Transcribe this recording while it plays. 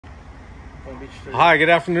Palm Beach today. Hi, good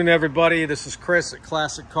afternoon, everybody. This is Chris at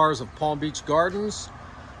Classic Cars of Palm Beach Gardens.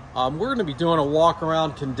 We're going to be doing a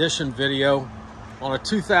walk-around condition video on a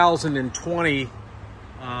 2020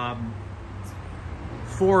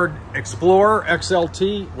 Ford Explorer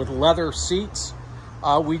XLT with leather seats.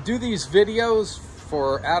 We do these videos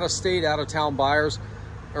for out-of-state, out-of-town buyers,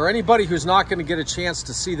 or anybody who's not going to get a chance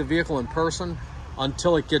to see the vehicle in person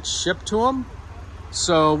until it gets shipped to them.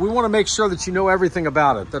 So we want to make sure that you know everything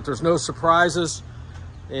about it, that there's no surprises,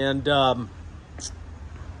 and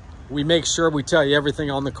we make sure we tell you everything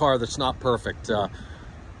on the car that's not perfect. So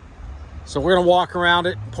we're going to walk around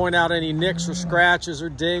it, point out any nicks or scratches or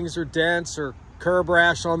dings or dents or curb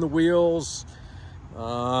rash on the wheels,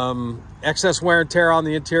 excess wear and tear on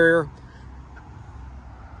the interior.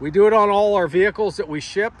 We do it on all our vehicles that we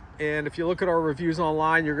ship, and if you look at our reviews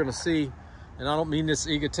online, you're going to see, and I don't mean this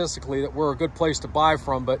egotistically, that we're a good place to buy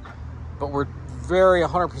from, but we're very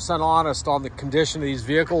 100% honest on the condition of these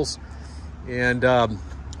vehicles, and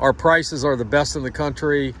our prices are the best in the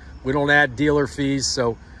country. We don't add dealer fees,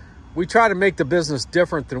 so we try to make the business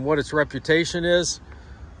different than what its reputation is,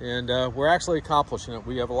 and we're actually accomplishing it.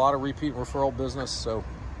 We have a lot of repeat referral business, so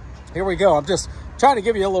here we go. I'm just trying to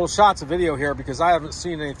give you a little shots of video here because I haven't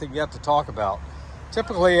seen anything yet to talk about.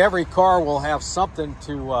 Typically, every car will have something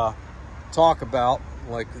to talk about,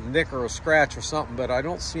 like a nick or a scratch or something, but I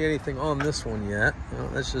don't see anything on this one yet. No,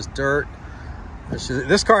 that's just dirt.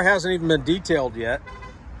 This car hasn't even been detailed yet.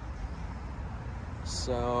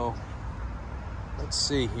 So let's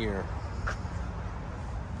see here.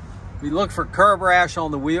 We look for curb rash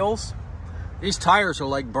on the wheels. These tires are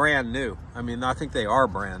like brand new. I mean, I think they are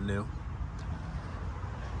brand new.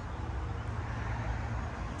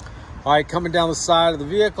 All right, coming down the side of the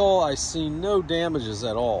vehicle, I see no damages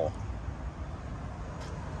at all.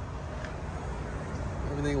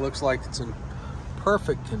 Everything looks like it's in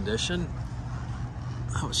perfect condition.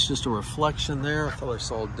 Oh, it's just a reflection there. I thought I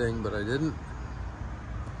saw a ding, but I didn't.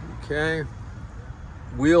 Okay.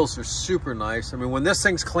 Wheels are super nice. I mean, when this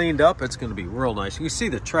thing's cleaned up, it's going to be real nice. You can see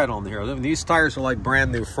the tread on here. I mean, these tires are like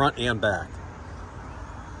brand new front and back.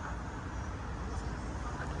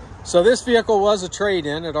 So this vehicle was a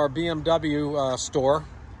trade-in at our BMW store.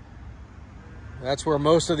 That's where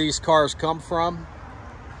most of these cars come from.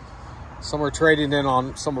 Some are trading in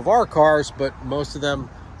on some of our cars, but most of them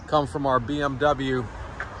come from our BMW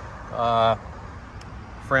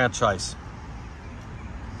franchise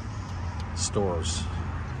stores.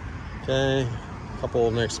 Okay, a couple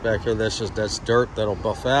of nicks back here. That's dirt that'll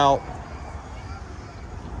buff out.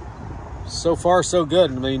 So far, so good.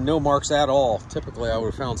 I mean, no marks at all. Typically, I would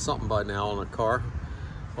have found something by now on a car.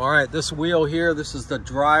 All right, this wheel here, this is the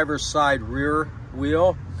driver's side rear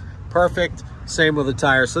wheel. Perfect. Same with the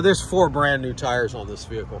tires. So there's 4 brand new tires on this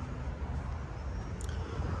vehicle.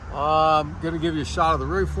 I'm going to give you a shot of the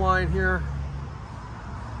roof line here.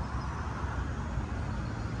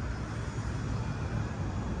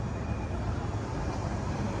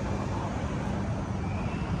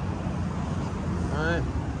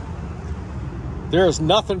 There is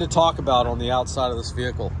nothing to talk about on the outside of this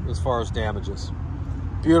vehicle as far as damages.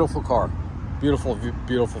 Beautiful car. Beautiful,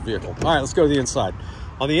 beautiful vehicle. All right, let's go to the inside.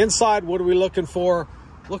 On the inside, what are we looking for?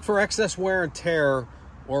 Look for excess wear and tear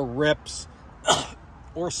or rips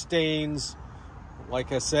or stains.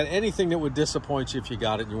 Like I said, anything that would disappoint you if you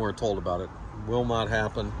got it and you weren't told about it. Will not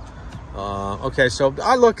happen. Okay, so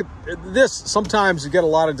I look at this. Sometimes you get a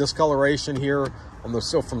lot of discoloration here on the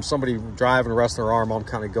from somebody driving, resting their arm. I'm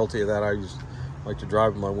kind of guilty of that. I like to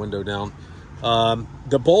drive with my window down.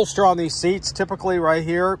 The bolster on these seats, typically right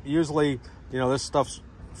here, usually, you know, this stuff's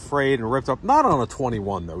frayed and ripped up. Not on a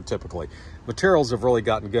 21 though, typically. Materials have really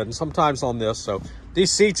gotten good, and sometimes on this. So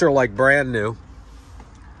these seats are like brand new.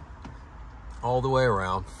 All the way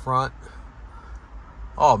around, front.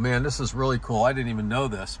 Oh man, this is really cool. I didn't even know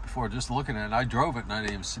this before just looking at it. I drove it and I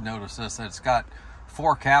didn't even notice this. That it's got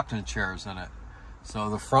 4 captain chairs in it.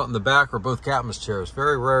 So the front and the back are both captain's chairs.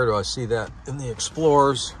 Very rare do I see that in the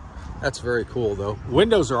Explorers. That's very cool though.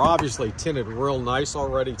 Windows are obviously tinted real nice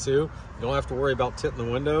already too. You don't have to worry about tinting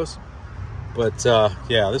the windows. But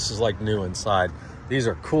yeah, this is like new inside. These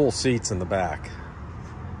are cool seats in the back.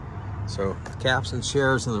 So captain's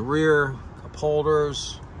chairs in the rear, cup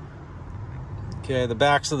holders. Okay, the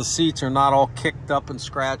backs of the seats are not all kicked up and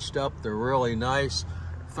scratched up. They're really nice.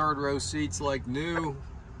 3rd row seats like new.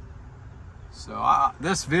 So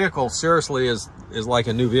this vehicle seriously is like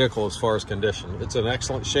a new vehicle as far as condition. It's in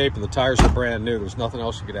excellent shape and the tires are brand new. There's nothing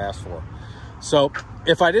else you could ask for. So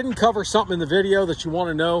if I didn't cover something in the video that you want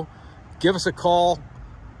to know, give us a call.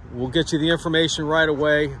 We'll get you the information right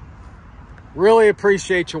away. Really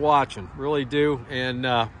appreciate you watching, really do. And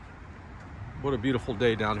what a beautiful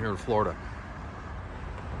day down here in Florida.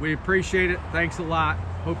 We appreciate it. Thanks a lot.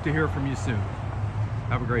 Hope to hear from you soon.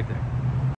 Have a great day.